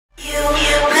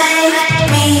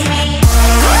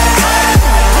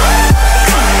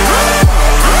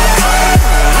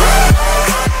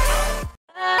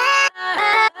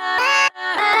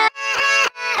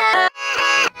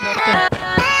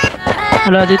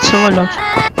Wala dito sa wala.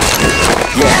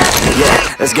 Yeah,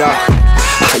 let's go.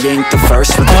 I ain't the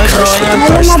first with the curse, with the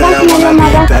first that I wanna be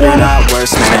better, not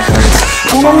worse, man, it hurts.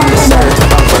 I'm on the search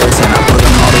of my words, and I put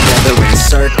them all together,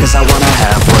 insert, cause I wanna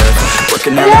have worth.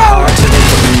 Working really hard till they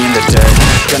put me in the dirt.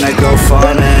 Gonna go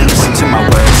far, man, listen to my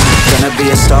words. Gonna be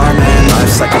a star, man,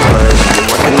 life's like a blur. You're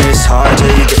working this hard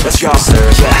till you get what you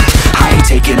deserve. Yeah, I ain't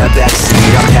taking a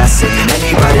backseat, I'm passing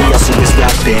anybody else who is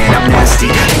rapping. I'm nasty,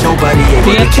 ain't nobody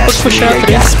able to catch me. They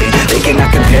gasping, they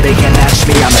cannot compare, they can't match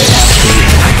me. I'm an athlete,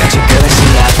 I got your girl and she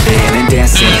laughing and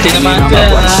dancing. Hanging on my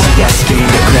butt, she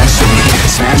asking to crash with me.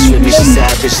 Smash with me, she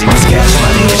savage, she wants cash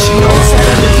money, and she knows how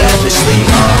to live lavishly.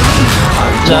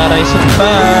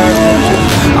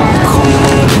 I'm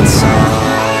cold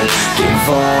inside, give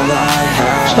all I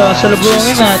have.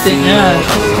 Sasalubungin natin yan.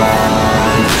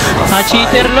 Mga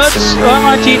cheater lots?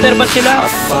 Mga cheater ba sila?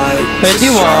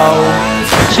 Pwede, wow.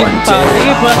 Shit pa.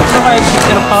 Sige ba? Ano kayo?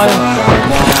 Cheater pa kayo.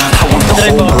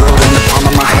 Drive ako.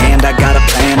 I got a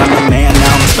plan, I'm the man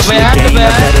now. I'm pushing the game,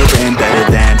 I'm better and better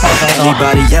than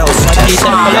anybody else. Just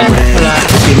I'm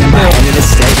feeling my hand in a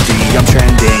safety. I'm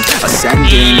trending,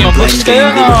 ascending, and blending,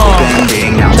 lyrical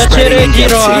bending. Now I'm spreading and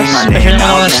getting my name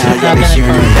out now. Yeah, they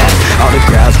hearing that. All the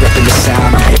crowds repping the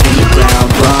sound. I'm hitting the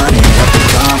ground, running, up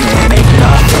and coming. Ain't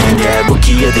nothing, yeah,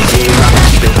 rookie of the year. I'm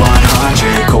keep it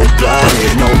 100,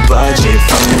 cold-blooded, no budget.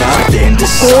 From nothing to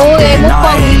something,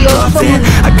 I ain't bluffing.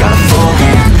 I got a full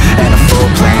hand and a full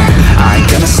plan. I ain't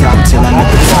gonna stop till I'm at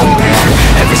the top, man.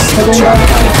 Every single track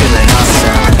got me feeling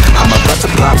awesome. I'm about to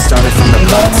pop, started from the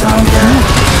bottom,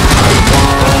 yeah. I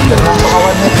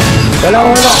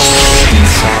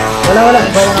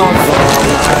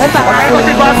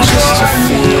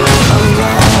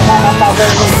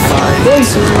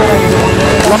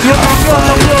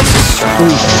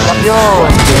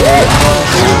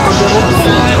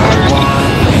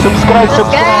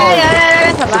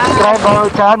Subscribe our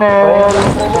channel.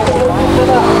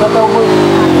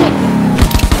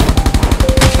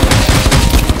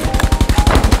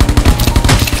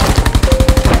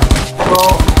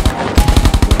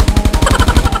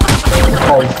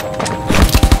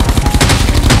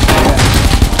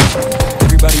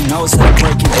 Everybody knows that I'm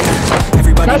breaking down.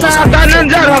 Everybody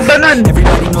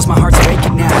knows my heart's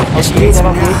breaking now. And she hates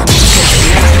me now.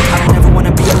 I don't ever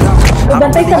wanna be alone. I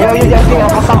don't really ever get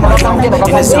alone. I'm alone in the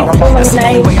zone. That's the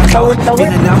only way I know.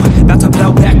 Feeling low, about to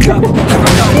blow back up. Here I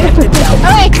go, hit the dough.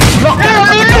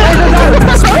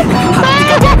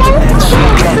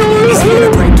 He's here to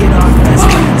break it off. That's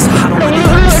plans. I don't really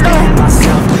understand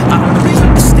myself. I don't really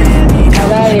understand me.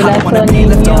 I don't wanna be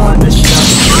left on the shelf.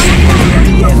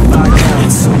 If I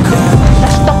got so cold.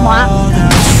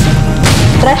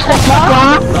 Trash talk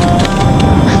mo?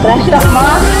 Trash talk mo?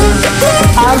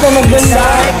 Ako maganda.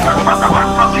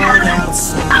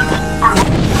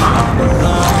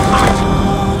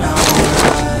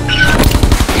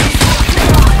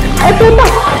 Ay, puta!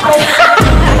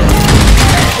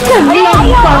 Naglang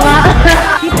pa nga!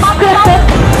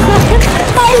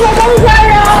 Ay, magandang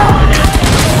sana!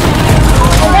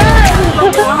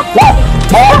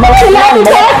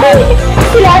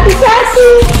 Sila Ate Sassy!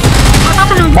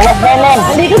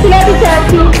 Hindi ko sila Ate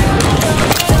Sassy!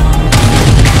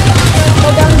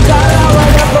 Madang Zara,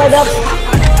 wadap!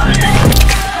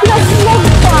 Naglag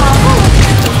pa ako!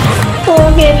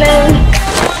 Okay lang.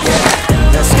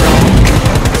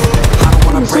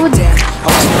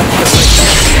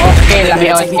 Okay lang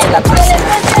yun.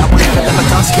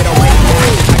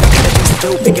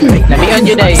 Labihan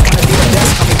yun ay.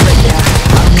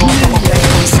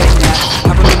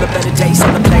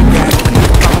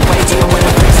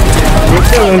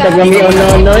 Ito yung taglamihan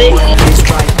nonoy.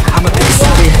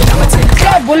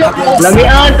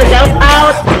 Lamihan, shout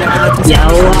out!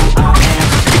 Yawa!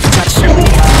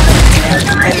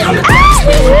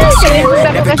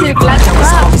 Dapat kasi class pa.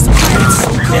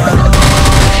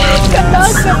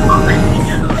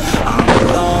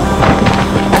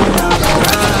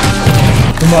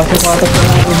 Pumasok-pasok na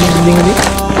lang yung dingli.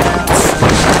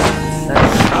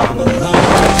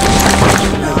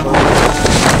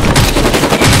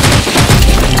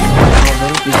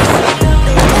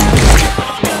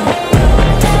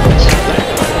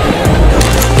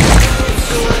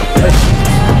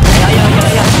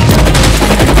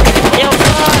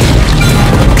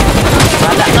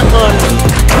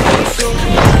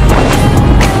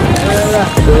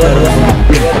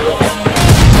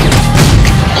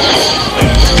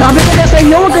 Sabi ko na sa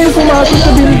inyo, huwag kayong pumasok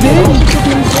sa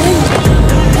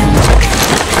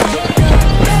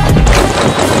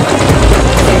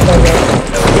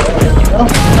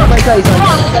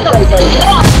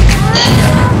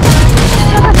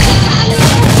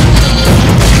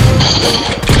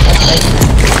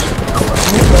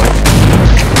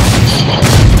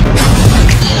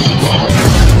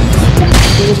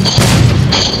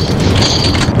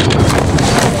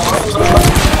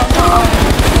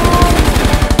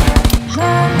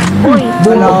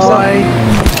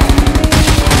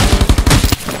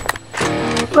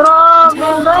Grabe,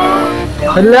 bro.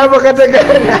 Hala,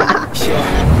 makatagal na.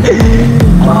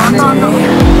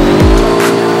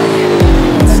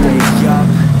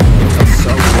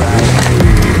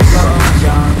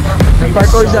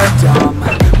 Nag-parkour siya.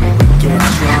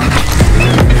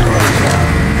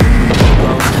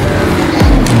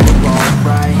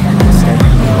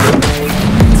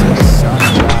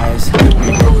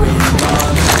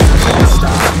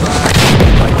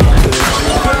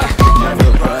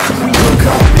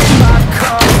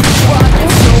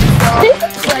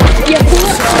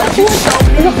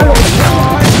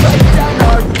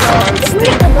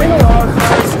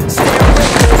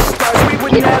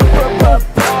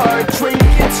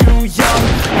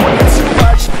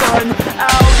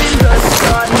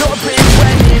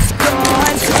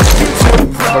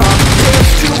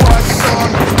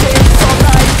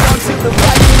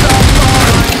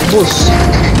 Bus.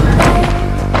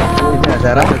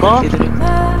 Sarap. Oh?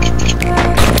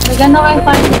 Maganda kayo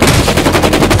pa.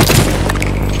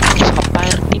 Saka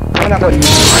fire tip. Wala ko.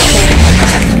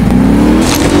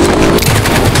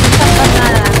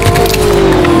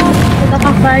 Ito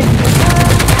ka card.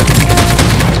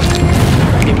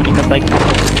 Bibili na bike.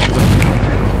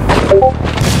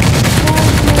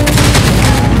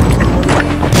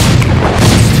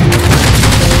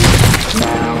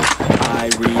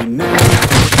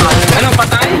 Anong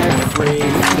patay?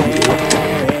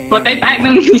 Patay tayo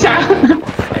ng isa.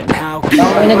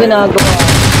 Ano na ginagawa?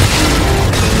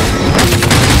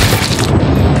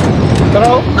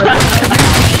 Tara.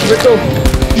 Ito.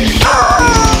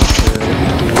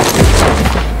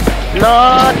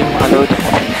 Lot!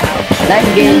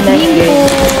 Nice game, nice game.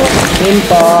 Game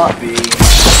po.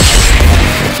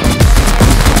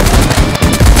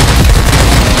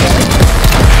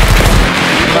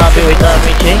 Grabe, wait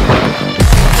damage eh.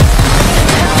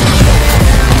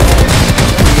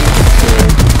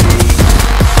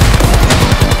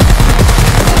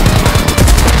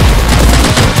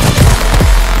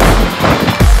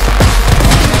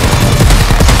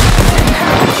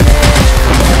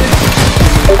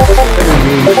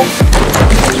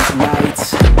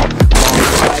 Nights, long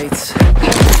flights,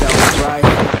 felt right,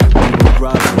 we would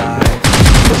run live.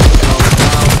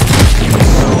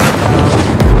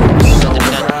 So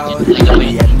proud, we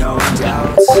had no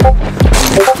doubts.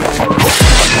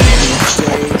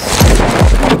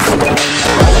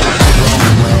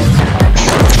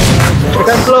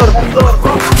 Second floor.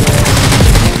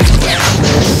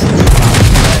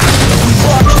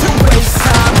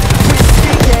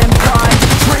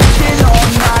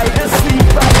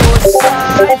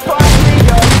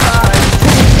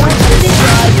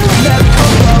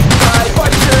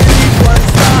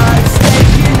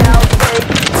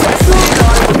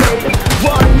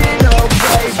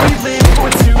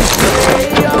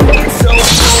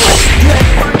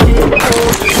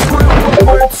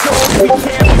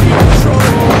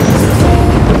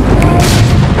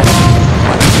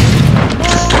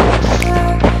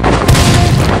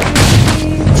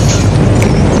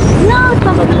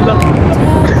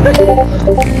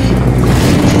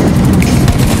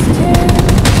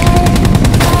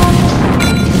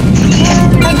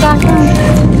 May tayo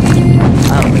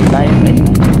eh.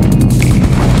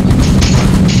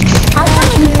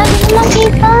 Sabi mo lang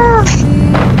kita.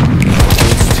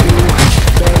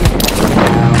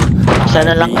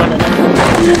 Sana lang ko na lang.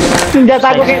 Hindi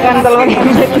tago kayo ang dalawa.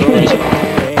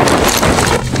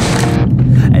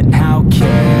 And how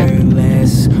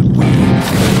careless we could be.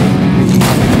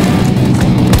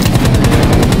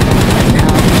 And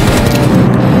how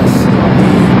careless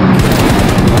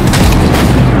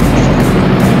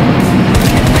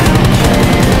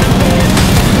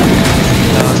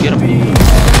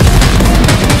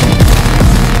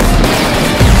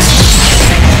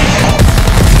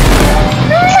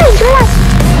Ay, glass.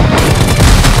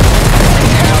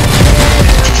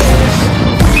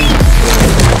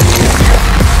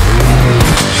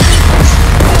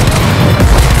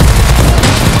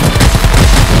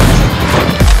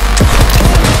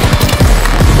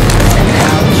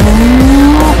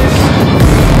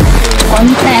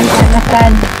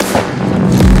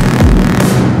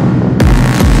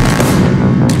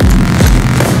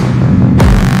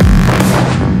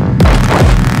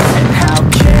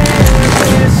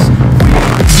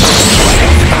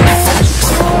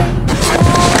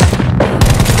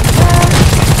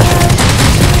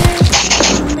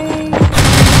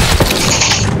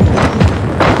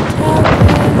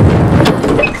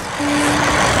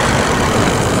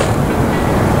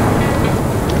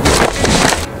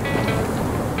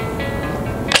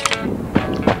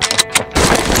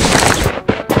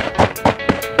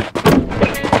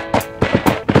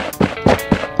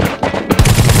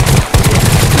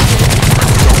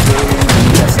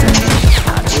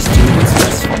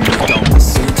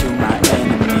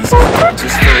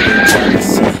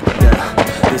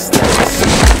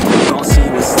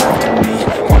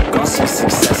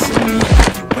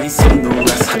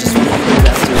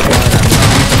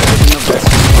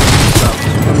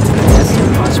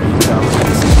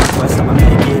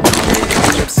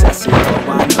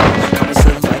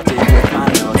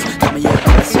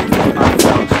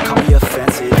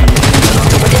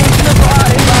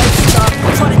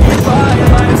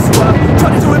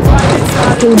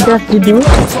 So just you do?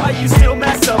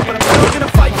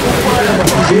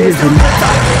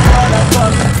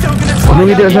 Ano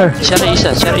video, sir? Siya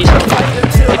isa.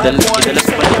 Idalas pa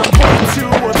niya.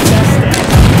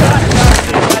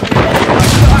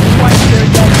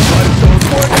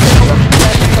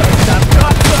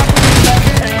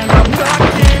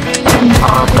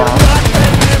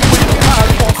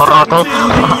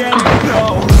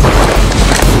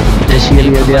 Nice game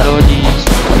yun dia.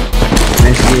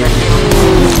 Nice game.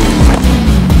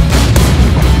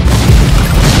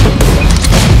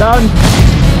 Down.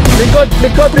 Likod.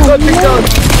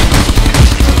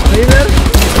 River.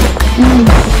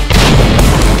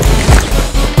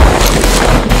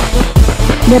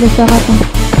 Dari sa kata.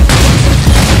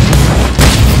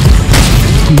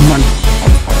 Man.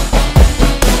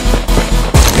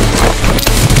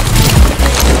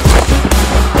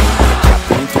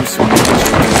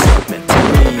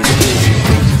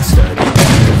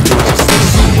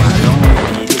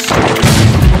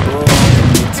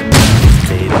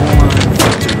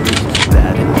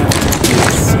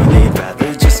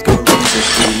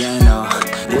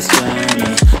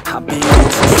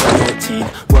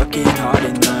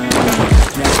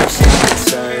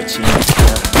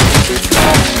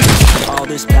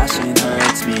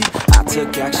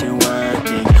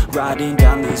 Writing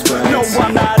down these words. No,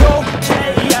 I'm not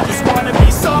okay. I just wanna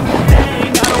be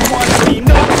something. I don't wanna be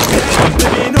nothing.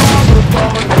 Living all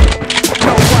alone.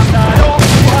 No, I'm not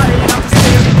alright. I'm just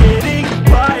barely getting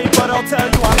by. But I'll tell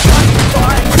you I'm just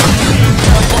fine. Leave me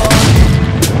alone.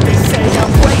 They say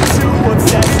I'm way too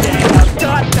obsessed and I've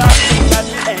got nothing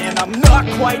left. And I'm not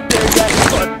quite there yet.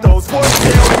 But those words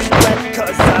they'll regret.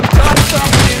 'Cause I've got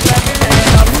something left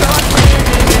and I'm not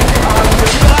living it. I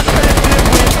will not let it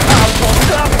win. I won't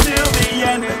stop till the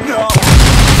end. No.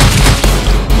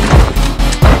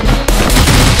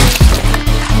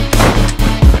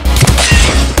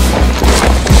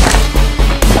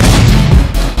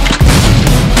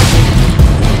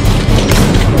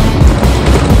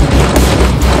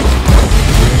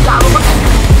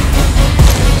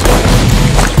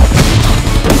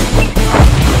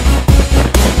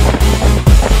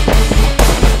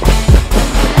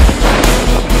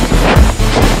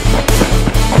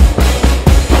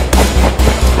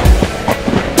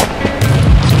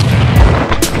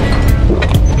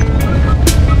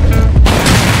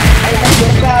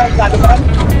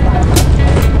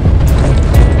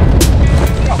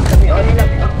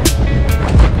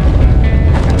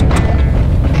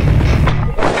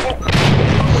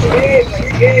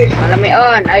 Malami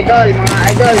on, idol, mga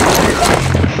idol.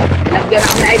 Lagyan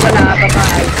ako na idol na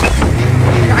babae.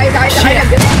 Sakay,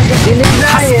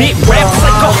 I spit raps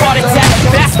like a heart attack.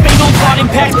 Fast fatal thought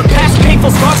impact. Past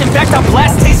painful scars. In fact, I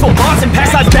blast tasteful bars and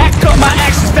packs. I back up my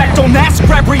actions. Fact, don't ask.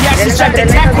 Grab reactions. Jacked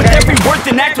attack with every word.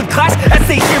 Then act with class as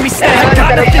they hear me say I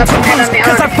got nothing to lose.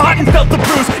 'Cause I fought and felt the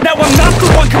bruise. Now I'm not the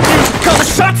one confused. Call the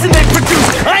shots and they produce.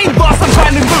 I ain't lost, I'm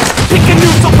finding loose. Pick a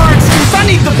new silver excuse. I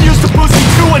need the views to boost me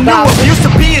to a new abuse to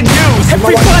being used.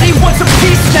 Everybody wants a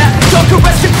piece now. Don't go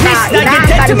rest in peace. Now you're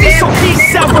dead to me, so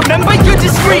peace out. Remember, you're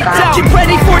discreet now. Get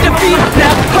ready for defeat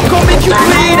now. I'm gonna make you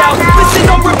bleed out. Listen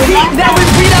on repeat now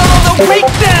and read out all the weak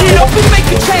now. Get up and make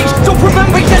a change. Don't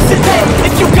remember yesterday.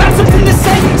 If you got something to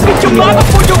say, speak your mind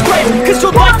before your grave. 'Cause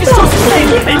your life is so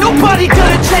insane. Ain't nobody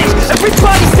gonna change.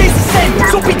 Everybody stays the same.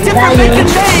 So be different, make a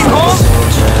name, huh?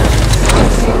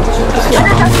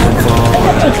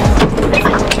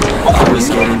 Always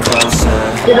getting closer.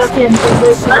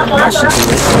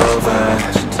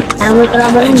 Ang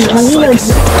trabaho niyo, I manginod.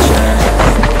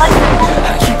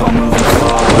 keep on moving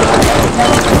forward.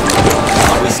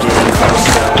 Always getting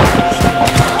closer.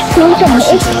 Yung sa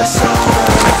buhay. Till it's over.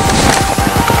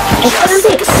 Kasi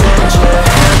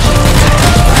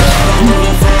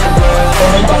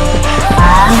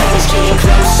Always getting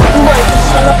closer.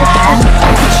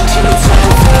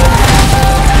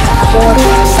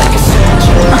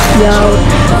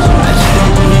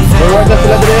 Forward na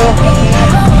sila dito.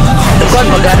 Bukan,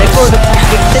 magana ko.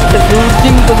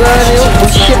 Nag-shooting to gani. Oh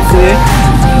shit eh.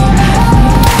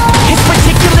 It's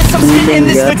ridiculous, I'm spitting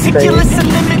this ridiculous and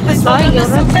limitless. Ay, yun.